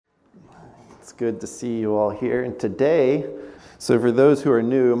It's good to see you all here. And today, so for those who are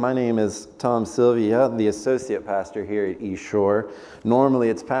new, my name is Tom Sylvia, the associate pastor here at East Shore. Normally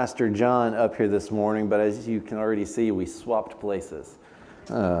it's Pastor John up here this morning, but as you can already see, we swapped places.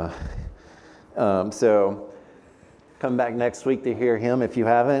 So come back next week to hear him if you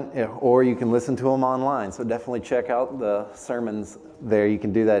haven't, or you can listen to him online. So definitely check out the sermons there. You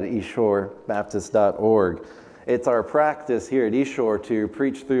can do that at eastshorebaptist.org. It's our practice here at East Shore to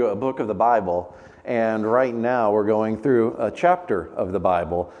preach through a book of the Bible. And right now we're going through a chapter of the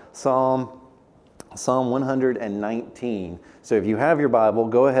Bible, Psalm 119. So if you have your Bible,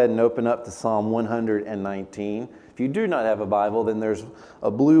 go ahead and open up to Psalm 119. If you do not have a Bible, then there's a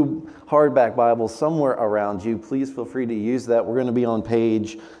blue hardback Bible somewhere around you. Please feel free to use that. We're going to be on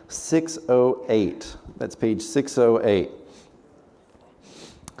page 608. That's page 608.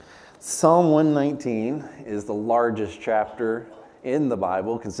 Psalm 119 is the largest chapter in the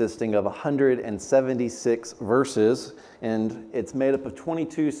Bible, consisting of 176 verses, and it's made up of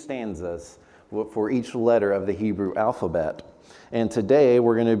 22 stanzas for each letter of the Hebrew alphabet. And today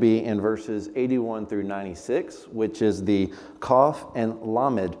we're going to be in verses 81 through 96, which is the Kaf and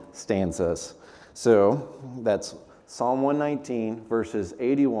Lamed stanzas. So that's Psalm 119, verses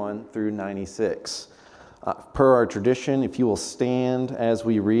 81 through 96. Per our tradition, if you will stand as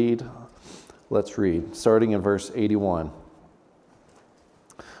we read, let's read, starting in verse 81.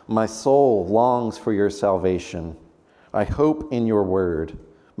 My soul longs for your salvation. I hope in your word.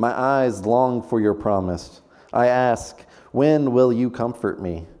 My eyes long for your promise. I ask, when will you comfort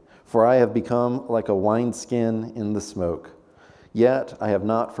me? For I have become like a wineskin in the smoke. Yet I have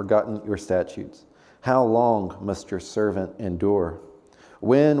not forgotten your statutes. How long must your servant endure?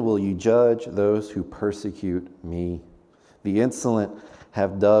 When will you judge those who persecute me? The insolent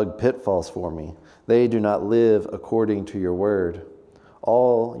have dug pitfalls for me. They do not live according to your word.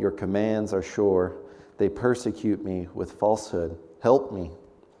 All your commands are sure. They persecute me with falsehood. Help me.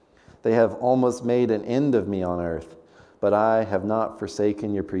 They have almost made an end of me on earth, but I have not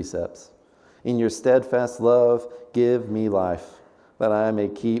forsaken your precepts. In your steadfast love, give me life, that I may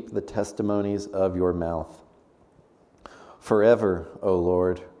keep the testimonies of your mouth. Forever, O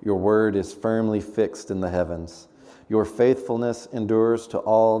Lord, your word is firmly fixed in the heavens. Your faithfulness endures to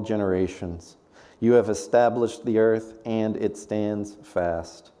all generations. You have established the earth, and it stands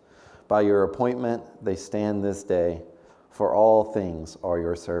fast. By your appointment, they stand this day, for all things are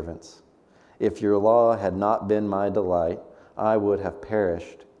your servants. If your law had not been my delight, I would have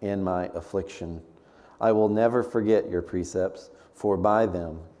perished in my affliction. I will never forget your precepts, for by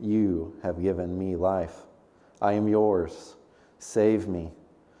them you have given me life. I am yours. Save me,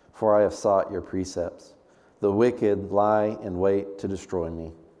 for I have sought your precepts. The wicked lie in wait to destroy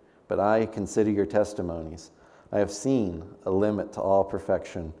me, but I consider your testimonies. I have seen a limit to all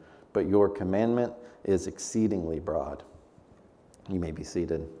perfection, but your commandment is exceedingly broad. You may be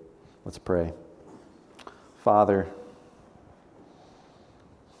seated. Let's pray. Father,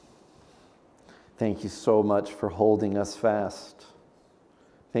 thank you so much for holding us fast.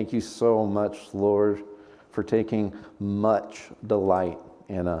 Thank you so much, Lord, for taking much delight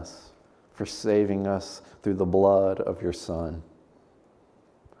in us, for saving us through the blood of your Son.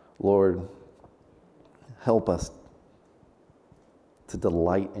 Lord, help us to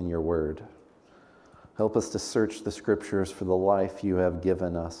delight in your word. Help us to search the scriptures for the life you have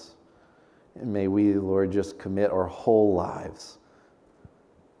given us. And may we, Lord, just commit our whole lives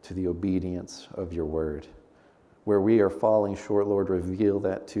to the obedience of your word. Where we are falling short, Lord, reveal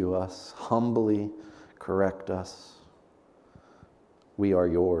that to us. Humbly correct us. We are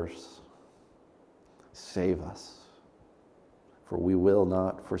yours. Save us, for we will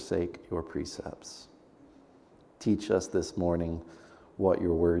not forsake your precepts. Teach us this morning what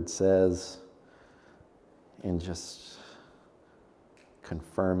your word says, and just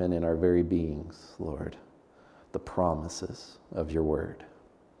confirm it in our very beings, Lord, the promises of your word.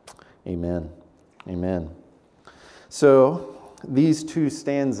 Amen. Amen. So these two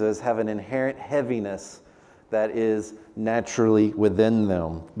stanzas have an inherent heaviness that is naturally within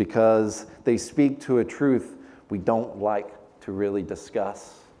them because they speak to a truth we don't like to really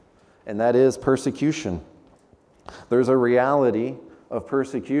discuss, and that is persecution. There's a reality of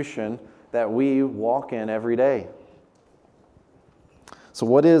persecution that we walk in every day. So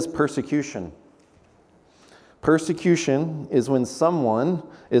what is persecution? Persecution is when someone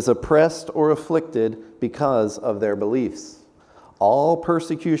is oppressed or afflicted because of their beliefs. All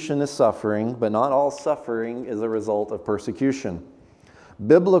persecution is suffering, but not all suffering is a result of persecution.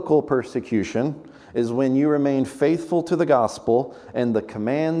 Biblical persecution is when you remain faithful to the gospel and the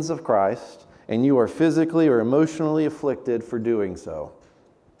commands of Christ, and you are physically or emotionally afflicted for doing so.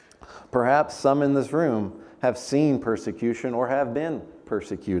 Perhaps some in this room have seen persecution or have been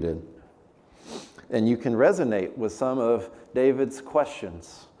persecuted. And you can resonate with some of David's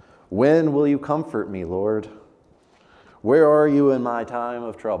questions. When will you comfort me, Lord? Where are you in my time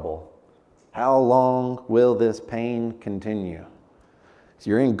of trouble? How long will this pain continue? So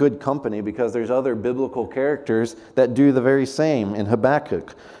you're in good company because there's other biblical characters that do the very same. In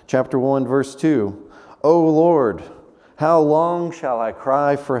Habakkuk chapter 1, verse 2, O Lord, how long shall I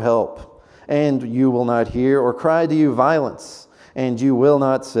cry for help, and you will not hear, or cry to you violence, and you will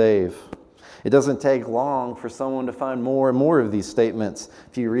not save? It doesn't take long for someone to find more and more of these statements.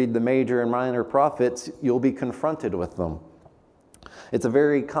 If you read the major and minor prophets, you'll be confronted with them. It's a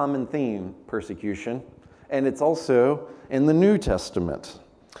very common theme, persecution, and it's also in the New Testament.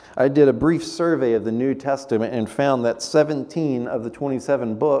 I did a brief survey of the New Testament and found that 17 of the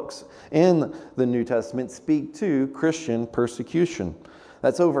 27 books in the New Testament speak to Christian persecution.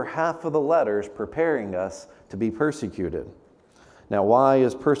 That's over half of the letters preparing us to be persecuted. Now, why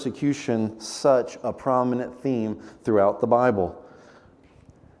is persecution such a prominent theme throughout the Bible?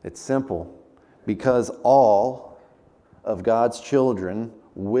 It's simple. Because all of God's children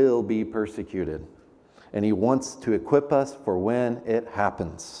will be persecuted. And He wants to equip us for when it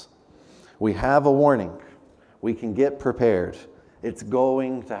happens. We have a warning. We can get prepared. It's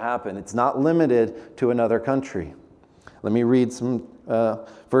going to happen. It's not limited to another country. Let me read some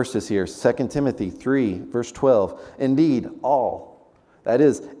verses here. 2 Timothy 3, verse 12. Indeed, all, that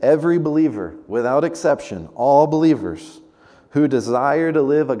is, every believer, without exception, all believers who desire to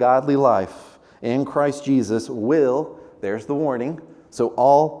live a godly life in Christ Jesus will, there's the warning, so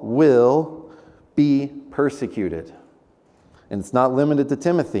all will be persecuted. And it's not limited to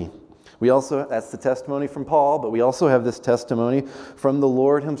Timothy. We also, that's the testimony from Paul, but we also have this testimony from the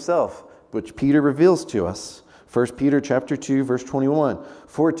Lord Himself, which Peter reveals to us. 1 Peter chapter 2, verse 21.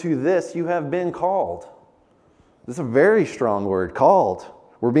 For to this you have been called. This is a very strong word, called.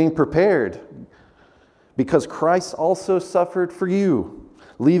 We're being prepared because Christ also suffered for you,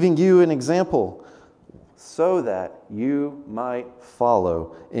 leaving you an example so that you might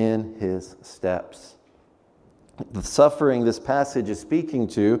follow in His steps. The suffering this passage is speaking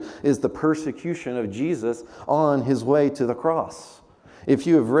to is the persecution of Jesus on His way to the cross. If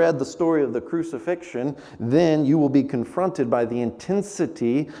you have read the story of the crucifixion, then you will be confronted by the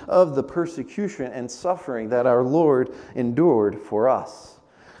intensity of the persecution and suffering that our Lord endured for us.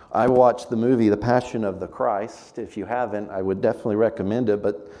 I watched the movie The Passion of the Christ. If you haven't, I would definitely recommend it,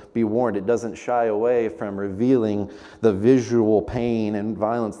 but be warned, it doesn't shy away from revealing the visual pain and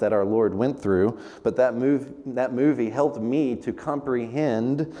violence that our Lord went through. But that movie helped me to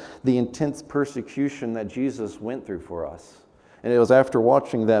comprehend the intense persecution that Jesus went through for us. And it was after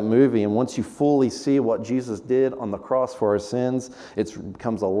watching that movie, and once you fully see what Jesus did on the cross for our sins, it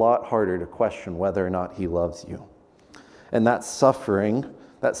becomes a lot harder to question whether or not He loves you. And that suffering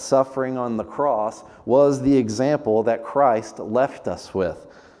on the cross was the example that Christ left us with.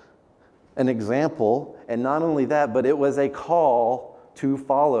 An example, and not only that, but it was a call to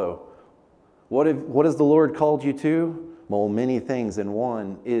follow. What has the Lord called you to? Well, many things, and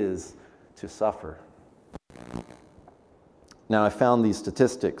one is to suffer. Now, I found these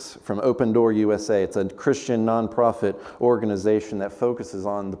statistics from Open Door USA. It's a Christian nonprofit organization that focuses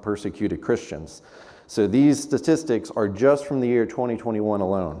on the persecuted Christians. So these statistics are just from the year 2021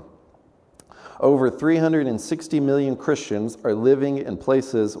 alone. Over 360 million Christians are living in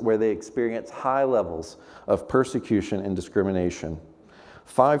places where they experience high levels of persecution and discrimination.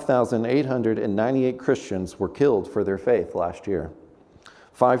 5,898 Christians were killed for their faith last year.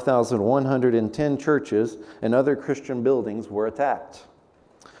 5,110 churches and other Christian buildings were attacked.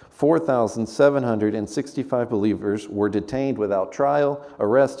 4,765 believers were detained without trial,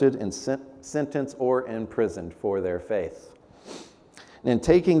 arrested, and sentenced or imprisoned for their faith. And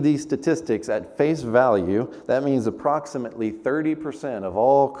taking these statistics at face value, that means approximately 30% of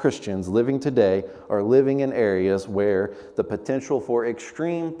all Christians living today are living in areas where the potential for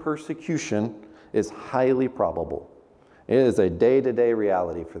extreme persecution is highly probable. It is a day-to-day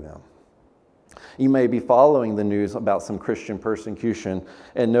reality for them. You may be following the news about some Christian persecution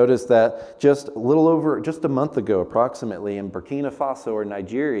and notice that just a month ago approximately in Burkina Faso or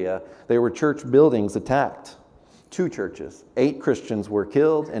Nigeria, there were church buildings attacked. 2 churches, 8 Christians were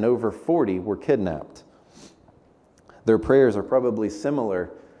killed and over 40 were kidnapped. Their prayers are probably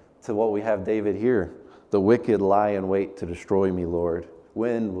similar to what we have David here. The wicked lie in wait to destroy me, Lord.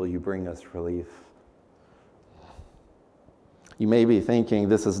 When will you bring us relief? You may be thinking,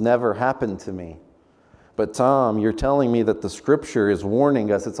 this has never happened to me. But Tom, you're telling me that the Scripture is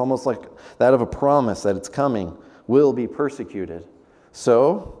warning us. It's almost like that of a promise that it's coming. We'll be persecuted.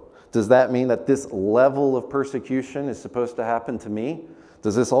 So, Does that mean that this level of persecution is supposed to happen to me?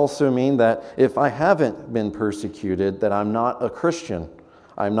 Does this also mean that if I haven't been persecuted, that I'm not a Christian?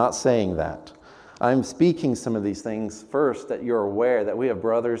 I'm not saying that. I'm speaking some of these things first, that you're aware that we have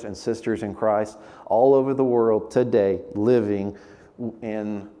brothers and sisters in Christ all over the world today living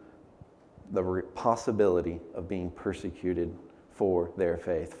in the possibility of being persecuted for their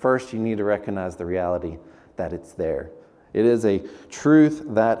faith. First, you need to recognize the reality that it's there. It is a truth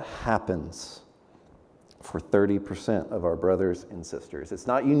that happens for 30% of our brothers and sisters. It's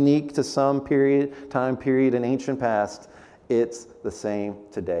not unique to some time period in ancient past. It's the same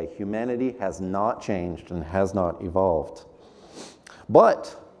today. Humanity has not changed and has not evolved.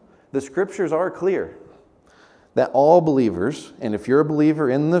 But the scriptures are clear that all believers, and if you're a believer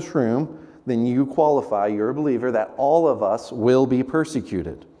in this room, then you qualify, you're a believer, that all of us will be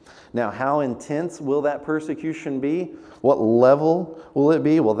persecuted. Now, how intense will that persecution be? What level will it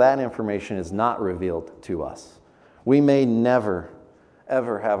be? Well, that information is not revealed to us. We may never,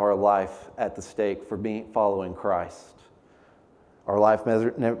 ever have our life at the stake for following Christ. Our life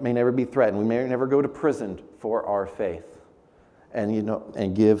may never be threatened. We may never go to prison for our faith.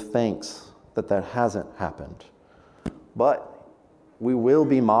 And give thanks that hasn't happened. But we will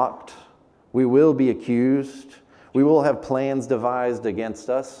be mocked. We will be accused. We will have plans devised against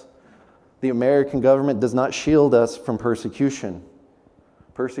us. The American government does not shield us from persecution.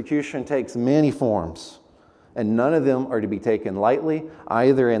 Persecution takes many forms, and none of them are to be taken lightly,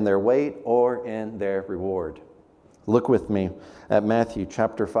 either in their weight or in their reward. Look with me at Matthew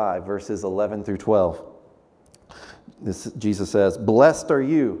chapter 5, verses 11 through 12. Jesus says, "Blessed are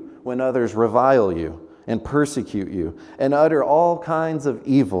you when others revile you and persecute you and utter all kinds of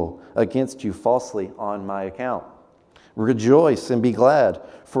evil against you falsely on my account. Rejoice and be glad,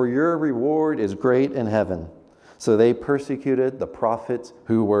 for your reward is great in heaven. So they persecuted the prophets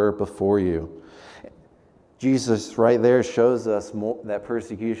who were before you." Jesus right there shows us that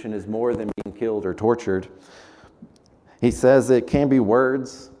persecution is more than being killed or tortured. He says it can be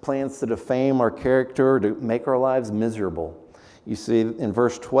words, plans to defame our character, to make our lives miserable. You see, in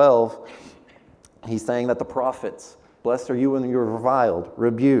verse 12, he's saying that the prophets, blessed are you when you're reviled,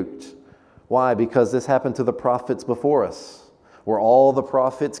 rebuked. Why? Because this happened to the prophets before us. Were all the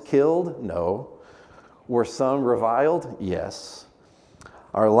prophets killed? No. Were some reviled? Yes.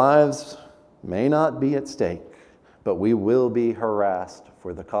 Our lives may not be at stake, but we will be harassed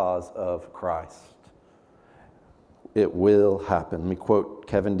for the cause of Christ. It will happen. Let me quote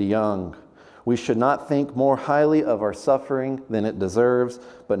Kevin DeYoung. "We should not think more highly of our suffering than it deserves,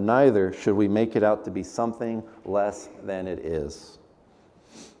 but neither should we make it out to be something less than it is."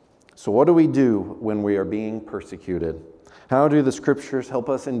 So what do we do when we are being persecuted? How do the scriptures help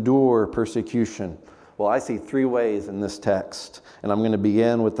us endure persecution? Well, I see three ways in this text, and I'm going to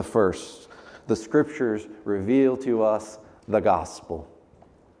begin with the first. The scriptures reveal to us the gospel.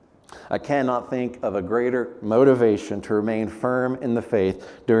 I cannot think of a greater motivation to remain firm in the faith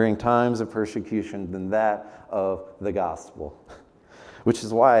during times of persecution than that of the gospel. Which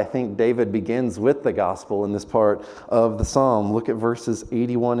is why I think David begins with the gospel in this part of the psalm. Look at verses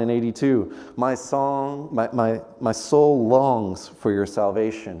 81 and 82. My soul longs for your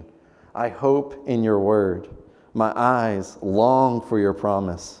salvation. I hope in your word. My eyes long for your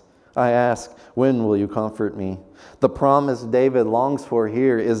promise. I ask, when will you comfort me? The promise David longs for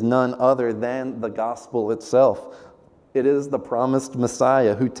here is none other than the gospel itself. It is the promised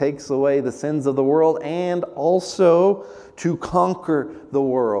Messiah who takes away the sins of the world and also to conquer the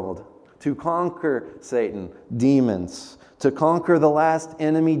world, to conquer Satan, demons, to conquer the last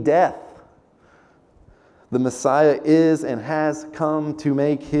enemy, death. The Messiah is and has come to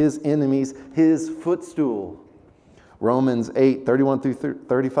make his enemies his footstool. Romans 8, 31 through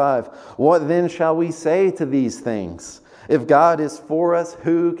 35. What then shall we say to these things? If God is for us,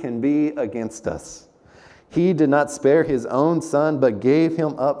 who can be against us? He did not spare his own son, but gave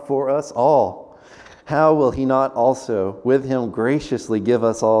him up for us all. How will he not also with him graciously give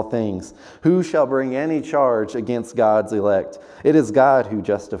us all things? Who shall bring any charge against God's elect? It is God who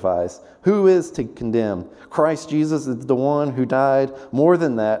justifies. Who is to condemn? Christ Jesus is the one who died. More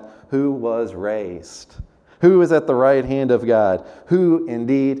than that, who was raised. Who is at the right hand of God? Who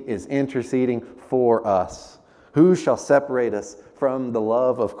indeed is interceding for us? Who shall separate us from the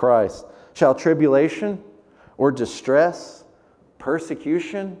love of Christ? Shall tribulation or distress,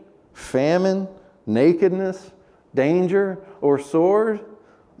 persecution, famine, nakedness, danger, or sword?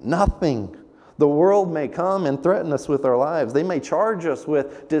 Nothing. The world may come and threaten us with our lives. They may charge us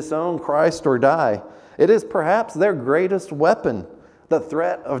with disown Christ or die. It is perhaps their greatest weapon, the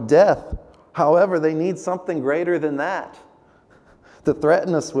threat of death. However, they need something greater than that. to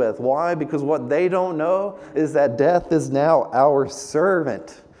threaten us with. Why? Because what they don't know is that death is now our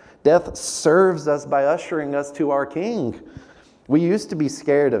servant. Death serves us by ushering us to our King. We used to be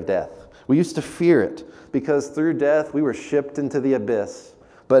scared of death. We used to fear it because through death we were shipped into the abyss.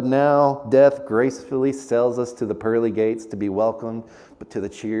 But now death gracefully sells us to the pearly gates to be welcomed to the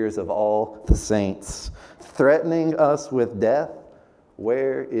cheers of all the saints. Threatening us with death,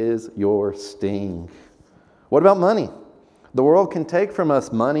 where is your sting? What about money? The world can take from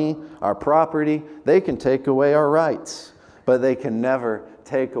us money, our property. They can take away our rights, but they can never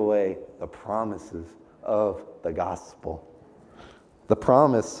take away the promises of the gospel. The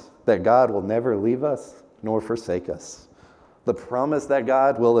promise that God will never leave us nor forsake us. The promise that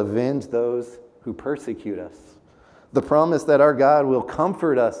God will avenge those who persecute us. The promise that our God will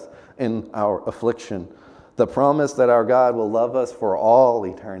comfort us in our affliction. The promise that our God will love us for all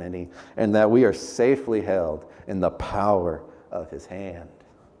eternity and that we are safely held in the power of His hand.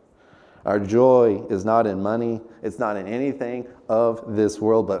 Our joy is not in money, it's not in anything of this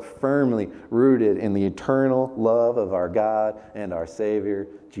world, but firmly rooted in the eternal love of our God and our Savior,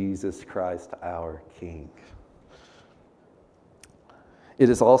 Jesus Christ, our King. It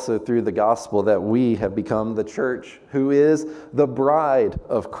is also through the gospel that we have become the church, who is the bride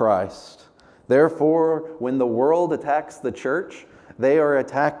of Christ. Therefore, when the world attacks the church, they are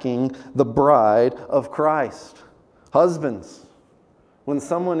attacking the bride of Christ. Husbands, when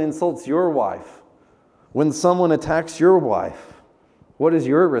someone insults your wife, when someone attacks your wife, what is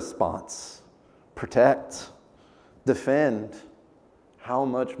your response? Protect, defend. How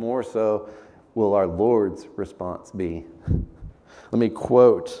much more so will our Lord's response be? Let me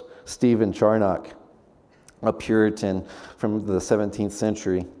quote Stephen Charnock, a Puritan from the 17th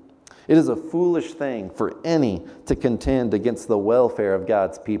century. It is a foolish thing for any to contend against the welfare of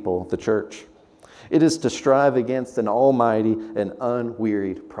God's people, the church. It is to strive against an almighty and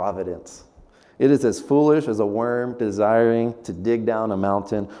unwearied providence. It is as foolish as a worm desiring to dig down a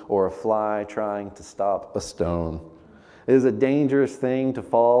mountain or a fly trying to stop a stone. It is a dangerous thing to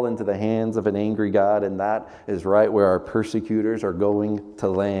fall into the hands of an angry God, and that is right where our persecutors are going to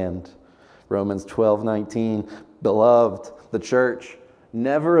land. Romans 12:19, beloved, the church,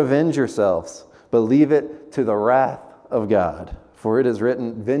 never avenge yourselves, but leave it to the wrath of God. For it is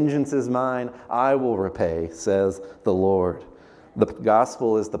written, vengeance is mine, I will repay, says the Lord. The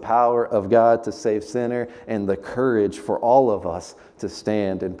gospel is the power of God to save sinner and the courage for all of us to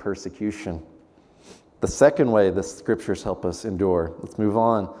stand in persecution. The second way the scriptures help us endure, let's move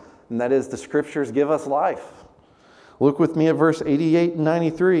on, and that is the scriptures give us life. Look with me at verse 88 and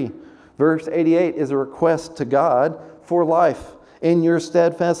 93. Verse 88 is a request to God for life. In your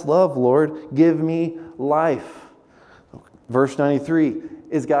steadfast love, Lord, give me life. Verse 93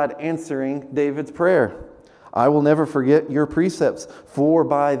 is God answering David's prayer. I will never forget your precepts, for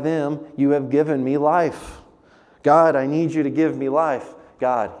by them you have given me life. God, I need you to give me life.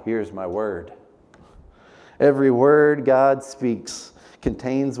 God, here's my word. Every word God speaks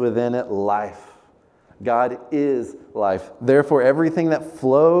contains within it life. God is life. Therefore, everything that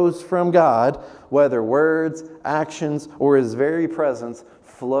flows from God, whether words, actions, or His very presence,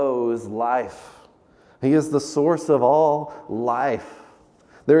 flows life. He is the source of all life.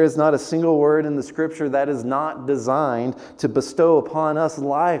 There is not a single word in the Scripture that is not designed to bestow upon us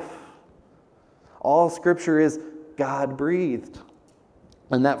life. All Scripture is God-breathed.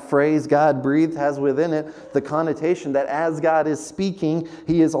 And that phrase, God breathed, has within it the connotation that as God is speaking,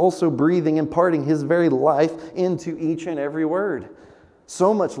 He is also breathing, imparting His very life into each and every word.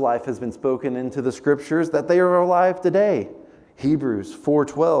 So much life has been spoken into the Scriptures that they are alive today. Hebrews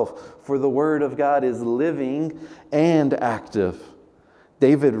 4:12, for the Word of God is living and active.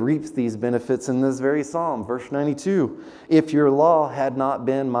 David reaps these benefits in this very psalm. Verse 92, if your law had not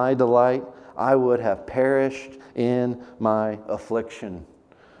been my delight, I would have perished in my affliction.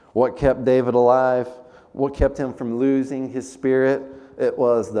 What kept David alive? What kept him from losing his spirit? It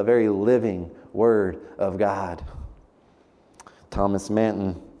was the very living Word of God. Thomas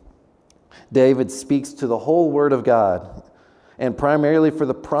Manton. David speaks to the whole Word of God, and primarily for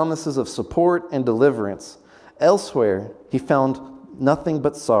the promises of support and deliverance. Elsewhere, he found nothing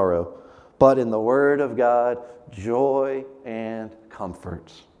but sorrow, but in the Word of God, joy and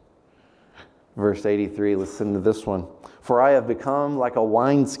comfort. Verse 83, listen to this one. For I have become like a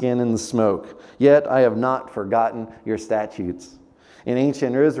wineskin in the smoke, yet I have not forgotten your statutes. In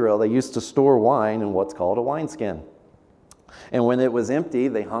ancient Israel, they used to store wine in what's called a wineskin. And when it was empty,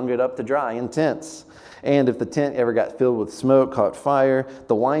 they hung it up to dry in tents. And if the tent ever got filled with smoke, caught fire,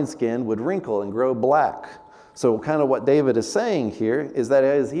 the wineskin would wrinkle and grow black. So kind of what David is saying here is that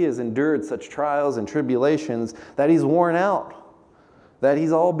as he has endured such trials and tribulations, that he's worn out. that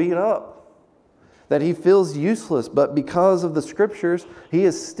he's all beat up, that he feels useless, but because of the Scriptures, he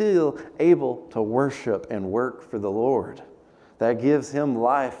is still able to worship and work for the Lord. That gives him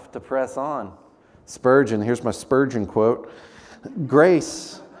life to press on. Spurgeon, here's my Spurgeon quote: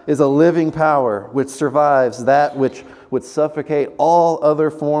 "Grace is a living power which survives that which would suffocate all other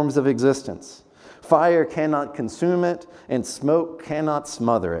forms of existence. Fire cannot consume it, and smoke cannot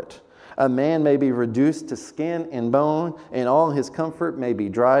smother it. A man may be reduced to skin and bone, and all his comfort may be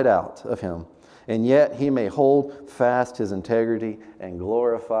dried out of him, and yet he may hold fast his integrity and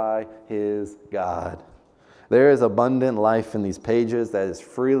glorify his God." There is abundant life in these pages that is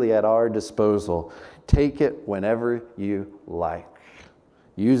freely at our disposal. Take it whenever you like.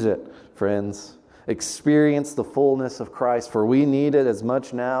 Use it, friends. Experience the fullness of Christ, for we need it as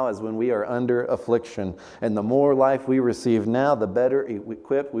much now as when we are under affliction. And the more life we receive now, the better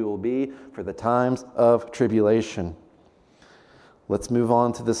equipped we will be for the times of tribulation. Let's move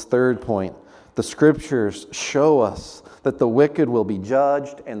on to this third point. The Scriptures show us that the wicked will be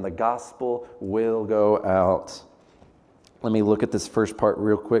judged and the gospel will go out. Let me look at this first part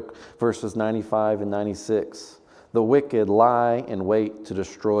real quick, verses 95 and 96. "The wicked lie in wait to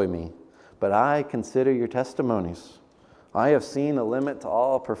destroy me, but I consider your testimonies. I have seen a limit to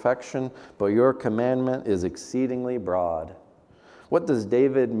all perfection, but your commandment is exceedingly broad." What does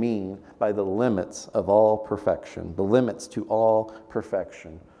David mean by the limits of all perfection? The limits to all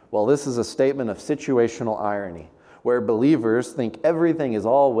perfection. Well, this is a statement of situational irony, where believers think everything is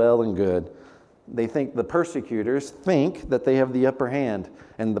all well and good. They think the persecutors think that they have the upper hand,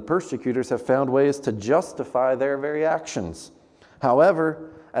 and the persecutors have found ways to justify their very actions.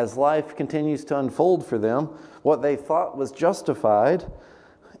 However, as life continues to unfold for them, what they thought was justified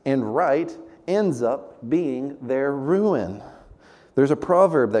and right ends up being their ruin. There's a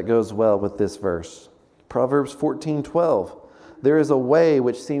proverb that goes well with this verse. Proverbs 14:12. "There is a way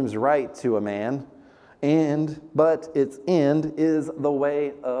which seems right to a man, but its end is the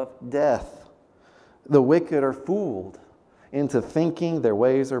way of death." The wicked are fooled into thinking their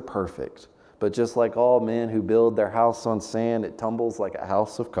ways are perfect. But just like all men who build their house on sand, it tumbles like a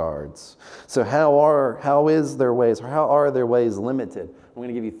house of cards. So how are their ways limited? I'm going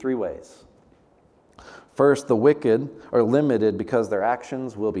to give you 3 ways. First, the wicked are limited because their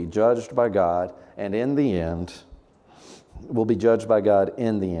actions will be judged by God, and in the end, will be judged by God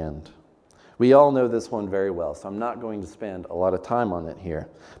in the end. We all know this one very well, so I'm not going to spend a lot of time on it here,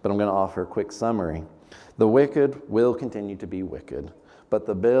 but I'm going to offer a quick summary. The wicked will continue to be wicked, but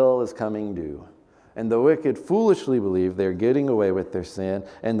the bill is coming due. And the wicked foolishly believe they're getting away with their sin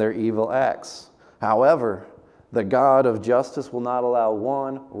and their evil acts. However, the God of justice will not allow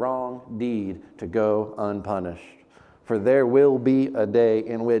one wrong deed to go unpunished. For there will be a day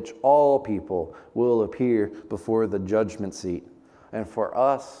in which all people will appear before the judgment seat. And for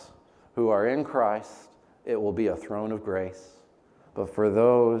us who are in Christ, it will be a throne of grace. But for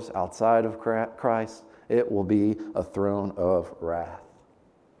those outside of Christ, it will be a throne of wrath.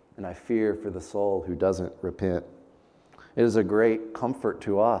 And I fear for the soul who doesn't repent. It is a great comfort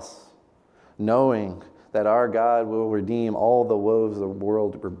to us, knowing that our God will redeem all the woes the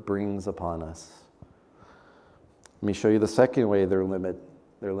world brings upon us. Let me show you the second way they're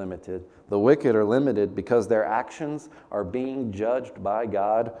limited. The wicked are limited because their actions are being judged by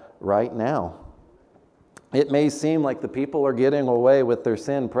God right now. It may seem like the people are getting away with their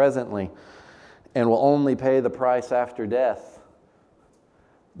sin presently and will only pay the price after death.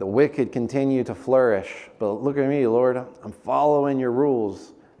 The wicked continue to flourish, but look at me, Lord, I'm following your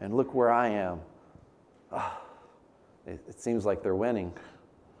rules, and look where I am. It seems like they're winning.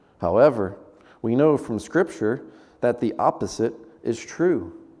 However, we know from Scripture that the opposite is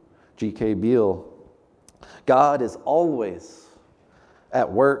true. G.K. Beale: "God is always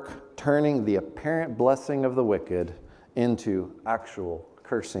at work turning the apparent blessing of the wicked into actual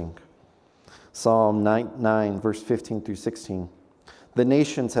cursing." Psalm 9, verse 15 through 16. "The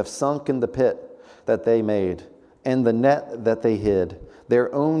nations have sunk in the pit that they made, and the net that they hid.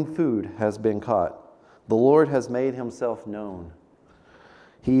 Their own food has been caught. The Lord has made himself known.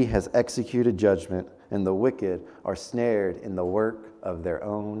 He has executed judgment, and the wicked are snared in the work of their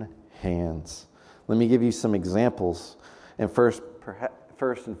own hands." Let me give you some examples. And first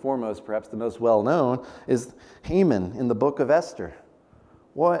and foremost, perhaps the most well-known, is Haman in the book of Esther.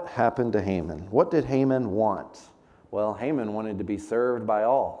 What happened to Haman? What did Haman want? Well, Haman wanted to be served by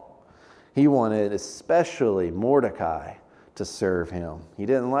all. He wanted especially Mordecai to serve him. He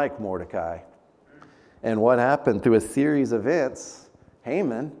didn't like Mordecai. And what happened? Through a series of events,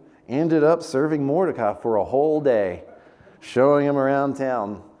 Haman ended up serving Mordecai for a whole day, showing him around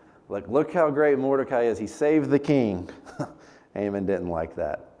town. Like, look how great Mordecai is. He saved the king. Haman didn't like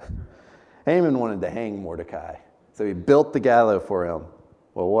that. Haman wanted to hang Mordecai, so he built the gallows for him.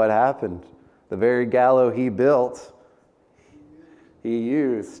 Well, what happened? The very gallows he built, he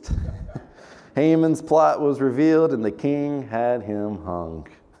used. Haman's plot was revealed, and the king had him hung.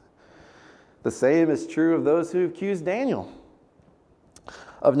 The same is true of those who accused Daniel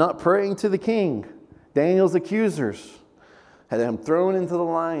of not praying to the king. Daniel's accusers had him thrown into the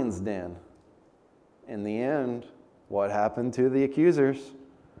lion's den. In the end, what happened to the accusers?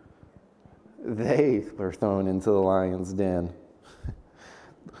 They were thrown into the lion's den.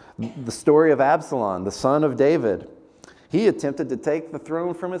 The story of Absalom, the son of David, he attempted to take the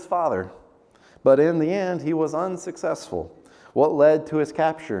throne from his father, but in the end, he was unsuccessful. What led to his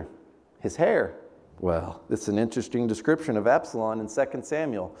capture? His hair. Well, it's an interesting description of Absalom in 2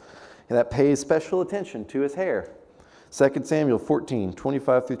 Samuel that pays special attention to his hair. 2 Samuel 14,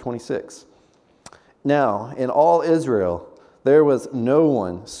 25 through 26. Now, in all Israel, there was no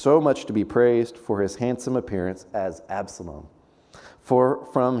one so much to be praised for his handsome appearance as Absalom. For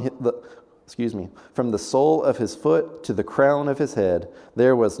from the sole of his foot to the crown of his head,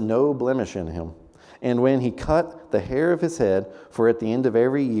 there was no blemish in him. And when he cut the hair of his head, for at the end of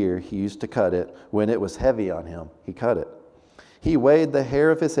every year he used to cut it, when it was heavy on him, he cut it. He weighed the hair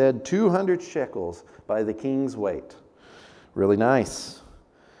of his head 200 shekels by the king's weight. Really nice.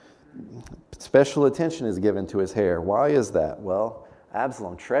 Special attention is given to his hair. Why is that? Well,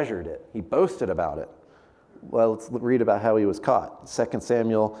 Absalom treasured it. He boasted about it. Well, let's read about how he was caught. 2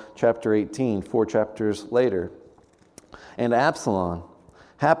 Samuel chapter 18, 4 chapters later. And Absalom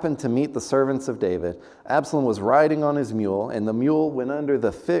happened to meet the servants of David. Absalom was riding on his mule, and the mule went under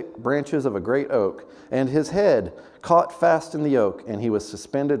the thick branches of a great oak, and his head caught fast in the oak, and he was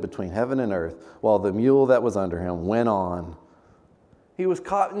suspended between heaven and earth, while the mule that was under him went on. He was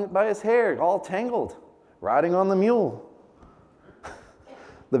caught by his hair, all tangled, riding on the mule.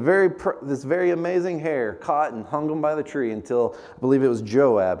 This very amazing hair caught and hung him by the tree until, I believe it was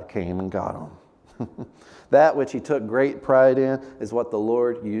Joab came and got him. That which he took great pride in is what the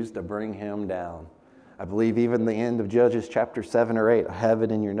Lord used to bring him down. I believe even the end of Judges chapter 7 or 8, I have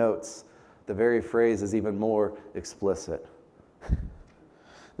it in your notes. The very phrase is even more explicit.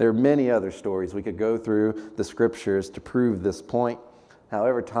 There are many other stories we could go through the scriptures to prove this point.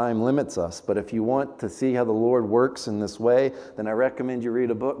 However, time limits us. But if you want to see how the Lord works in this way, then I recommend you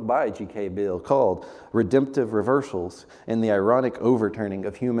read a book by G.K. Beale called Redemptive Reversals and the Ironic Overturning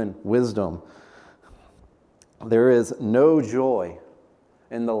of Human Wisdom. There is no joy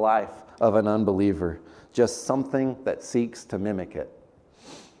in the life of an unbeliever, just something that seeks to mimic it.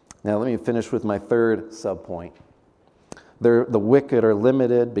 Now let me finish with my third subpoint. The wicked are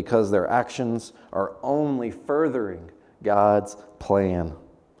limited because their actions are only furthering God's plan.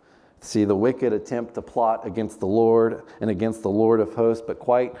 See, the wicked attempt to plot against the Lord and against the Lord of hosts, but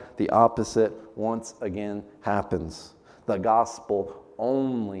quite the opposite once again happens. The gospel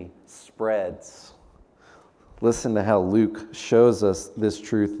only spreads. Listen to how Luke shows us this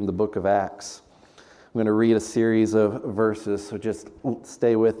truth in the book of Acts. I'm going to read a series of verses, so just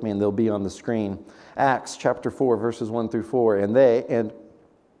stay with me and they'll be on the screen. Acts chapter 4, verses 1 through 4.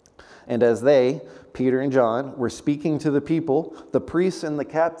 And as they, Peter and John, were speaking to the people, the priests and the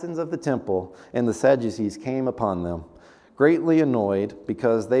captains of the temple and the Sadducees came upon them, greatly annoyed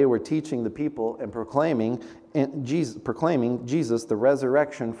because they were teaching the people and proclaiming Jesus the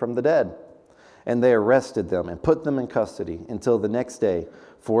resurrection from the dead. And they arrested them and put them in custody until the next day,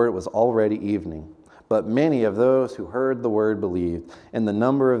 for it was already evening. But many of those who heard the word believed, and the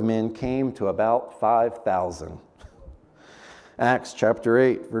number of men came to about 5,000. Acts chapter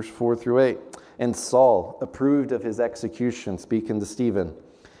 8, verse 4 through 8. And Saul approved of his execution, speaking to Stephen.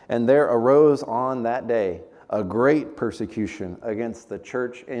 And there arose on that day a great persecution against the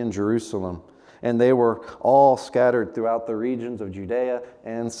church in Jerusalem. And they were all scattered throughout the regions of Judea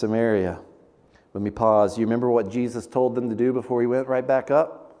and Samaria. Let me pause. You remember what Jesus told them to do before he went right back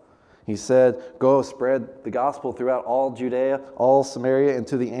up? He said, go spread the gospel throughout all Judea, all Samaria, and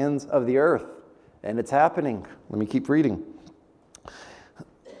to the ends of the earth. And it's happening. Let me keep reading.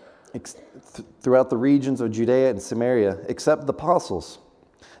 Throughout the regions of Judea and Samaria, except the apostles.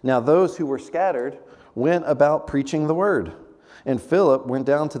 Now those who were scattered went about preaching the word. And Philip went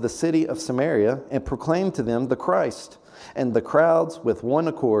down to the city of Samaria and proclaimed to them the Christ. And the crowds with one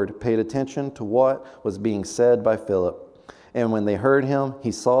accord paid attention to what was being said by Philip. And when they heard him,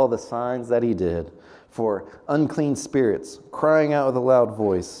 he saw the signs that he did. For unclean spirits, crying out with a loud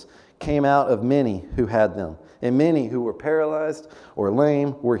voice, came out of many who had them. And many who were paralyzed or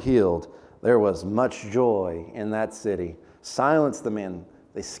lame were healed. There was much joy in that city. Silence the men.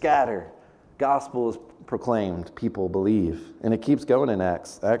 They scatter. Gospel is proclaimed, people believe. And it keeps going in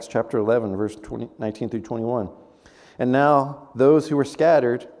Acts chapter 11, verse 19 through 21. And now those who were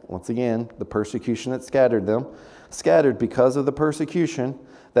scattered, once again, the persecution that scattered them, scattered because of the persecution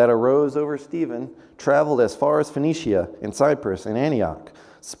that arose over Stephen, traveled as far as Phoenicia and Cyprus and Antioch,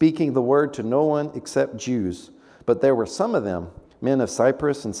 speaking the word to no one except Jews. But there were some of them, men of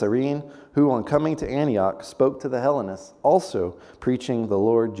Cyprus and Cyrene, who on coming to Antioch spoke to the Hellenists, also preaching the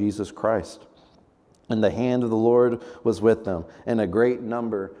Lord Jesus Christ. And the hand of the Lord was with them, and a great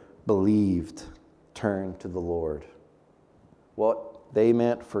number believed, turned to the Lord. What they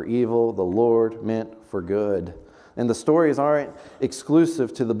meant for evil, the Lord meant for good. And the stories aren't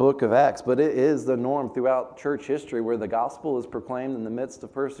exclusive to the book of Acts, but it is the norm throughout church history where the gospel is proclaimed in the midst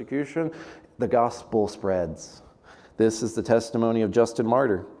of persecution, the gospel spreads. This is the testimony of Justin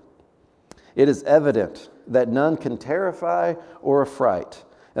Martyr. It is evident that none can terrify or affright.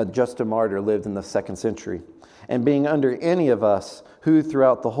 Justin Martyr lived in the 2nd century. And being under any of us who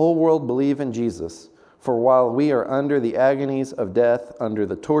throughout the whole world believe in Jesus, for while we are under the agonies of death, under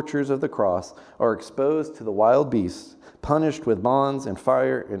the tortures of the cross, are exposed to the wild beasts, punished with bonds and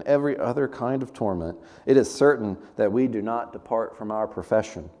fire and every other kind of torment, it is certain that we do not depart from our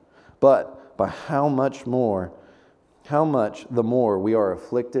profession. But by how much the more we are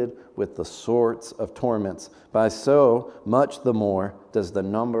afflicted with the sorts of torments, by so much the more does the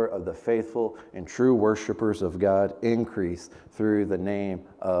number of the faithful and true worshipers of God increase through the name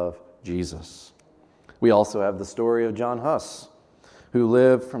of Jesus. We also have the story of John Huss, who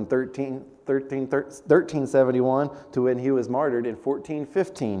lived from 1371 to when he was martyred in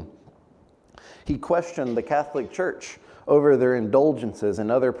 1415. He questioned the Catholic Church over their indulgences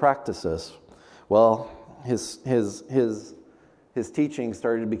and other practices. Well, his teaching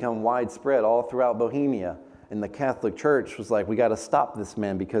started to become widespread all throughout Bohemia. And the Catholic Church was like, we got to stop this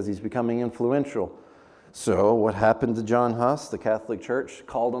man because he's becoming influential. So what happened to John Huss? The Catholic Church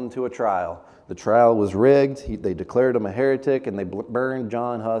called him to a trial. The trial was rigged. They declared him a heretic, and they burned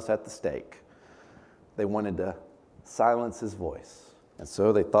John Huss at the stake. They wanted to silence his voice, and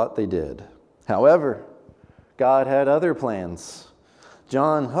so they thought they did. However, God had other plans.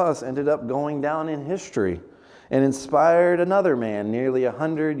 John Huss ended up going down in history and inspired another man nearly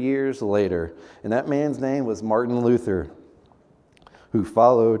 100 years later. And that man's name was Martin Luther, who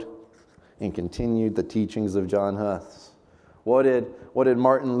followed and continued the teachings of John Huss. What did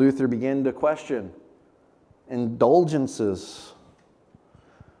Martin Luther begin to question? Indulgences.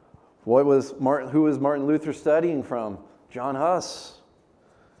 Who was Martin Luther studying from? John Huss.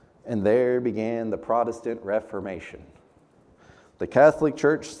 And there began the Protestant Reformation. The Catholic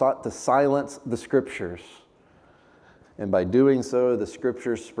Church sought to silence the Scriptures. And by doing so, the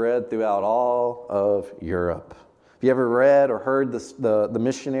Scriptures spread throughout all of Europe. Have you ever read or heard the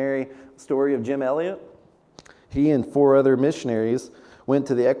missionary story of Jim Elliot? He and 4 other missionaries went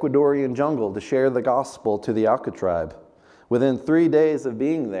to the Ecuadorian jungle to share the gospel to the Auca tribe. Within 3 days of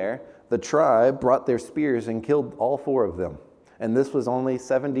being there, the tribe brought their spears and killed all 4 of them. And this was only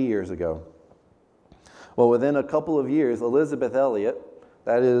 70 years ago. Well, within a couple of years, Elizabeth Elliot,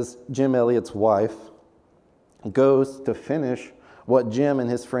 that is Jim Elliot's wife, goes to finish what Jim and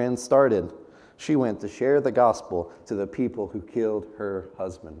his friends started. She went to share the gospel to the people who killed her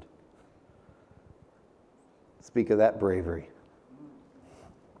husband. Speak of that bravery.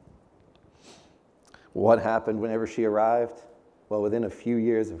 What happened whenever she arrived? Well, within a few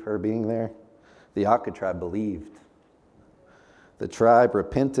years of her being there, the Auca tribe believed. The tribe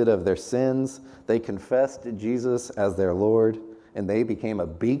repented of their sins. They confessed Jesus as their Lord, and they became a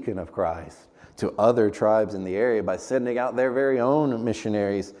beacon of Christ to other tribes in the area by sending out their very own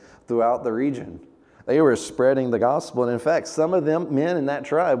missionaries throughout the region. They were spreading the gospel, and in fact, some of them men in that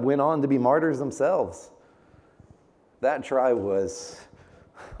tribe went on to be martyrs themselves. That tribe was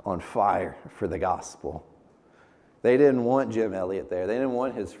on fire for the gospel. They didn't want Jim Elliot there. They didn't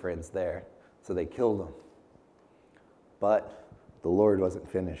want his friends there, so they killed him. But the Lord wasn't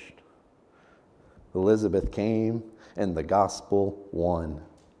finished. Elizabeth came, and the gospel won.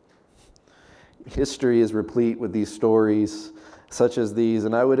 History is replete with these stories such as these,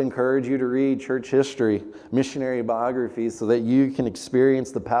 and I would encourage you to read church history, missionary biographies, so that you can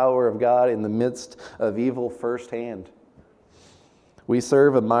experience the power of God in the midst of evil firsthand. We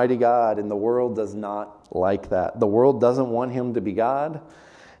serve a mighty God, and the world does not like that. The world doesn't want him to be God,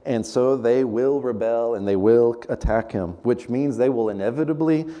 and so they will rebel and they will attack him, which means they will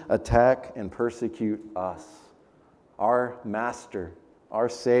inevitably attack and persecute us. Our Master, our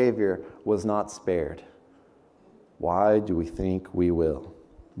Savior, was not spared. Why do we think we will?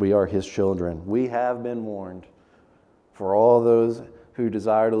 We are his children. We have been warned. For all those who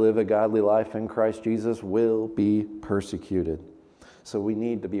desire to live a godly life in Christ Jesus will be persecuted. So we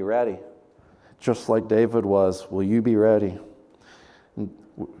need to be ready. Just like David was, will you be ready?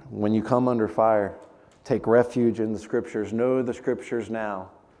 When you come under fire, take refuge in the Scriptures. Know the Scriptures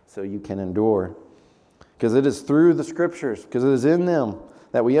now so you can endure. Because it is through the Scriptures, because it is in them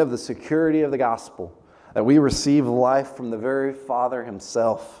that we have the security of the gospel, that we receive life from the very Father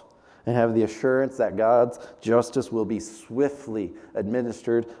himself, and have the assurance that God's justice will be swiftly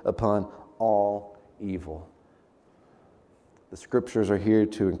administered upon all evil. The Scriptures are here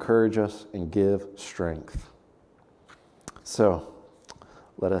to encourage us and give strength. So,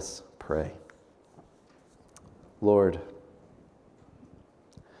 let us pray. Lord,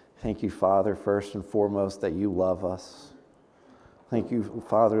 thank you, Father, first and foremost, that you love us. Thank you,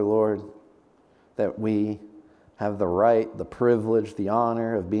 Father, Lord, that we have the right, the privilege, the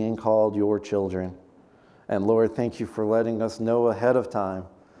honor of being called your children. And Lord, thank you for letting us know ahead of time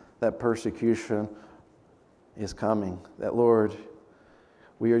that persecution is coming. That, Lord,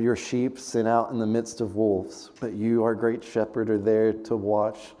 we are your sheep sent out in the midst of wolves, but you, our great shepherd, are there to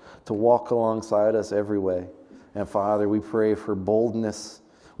watch, to walk alongside us every way. And Father, we pray for boldness.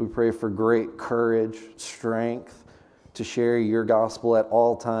 We pray for great courage, strength to share your gospel at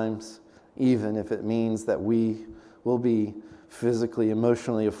all times, even if it means that we will be physically,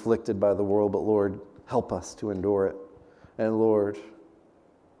 emotionally afflicted by the world. But Lord, help us to endure it. And Lord,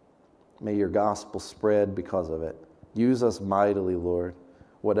 may your gospel spread because of it. Use us mightily, Lord,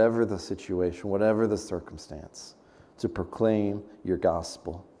 whatever the situation, whatever the circumstance, to proclaim your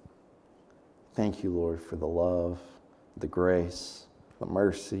gospel. Thank you, Lord, for the love, the grace, the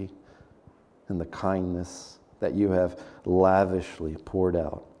mercy, and the kindness that you have lavishly poured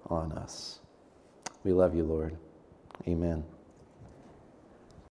out on us. We love you, Lord. Amen.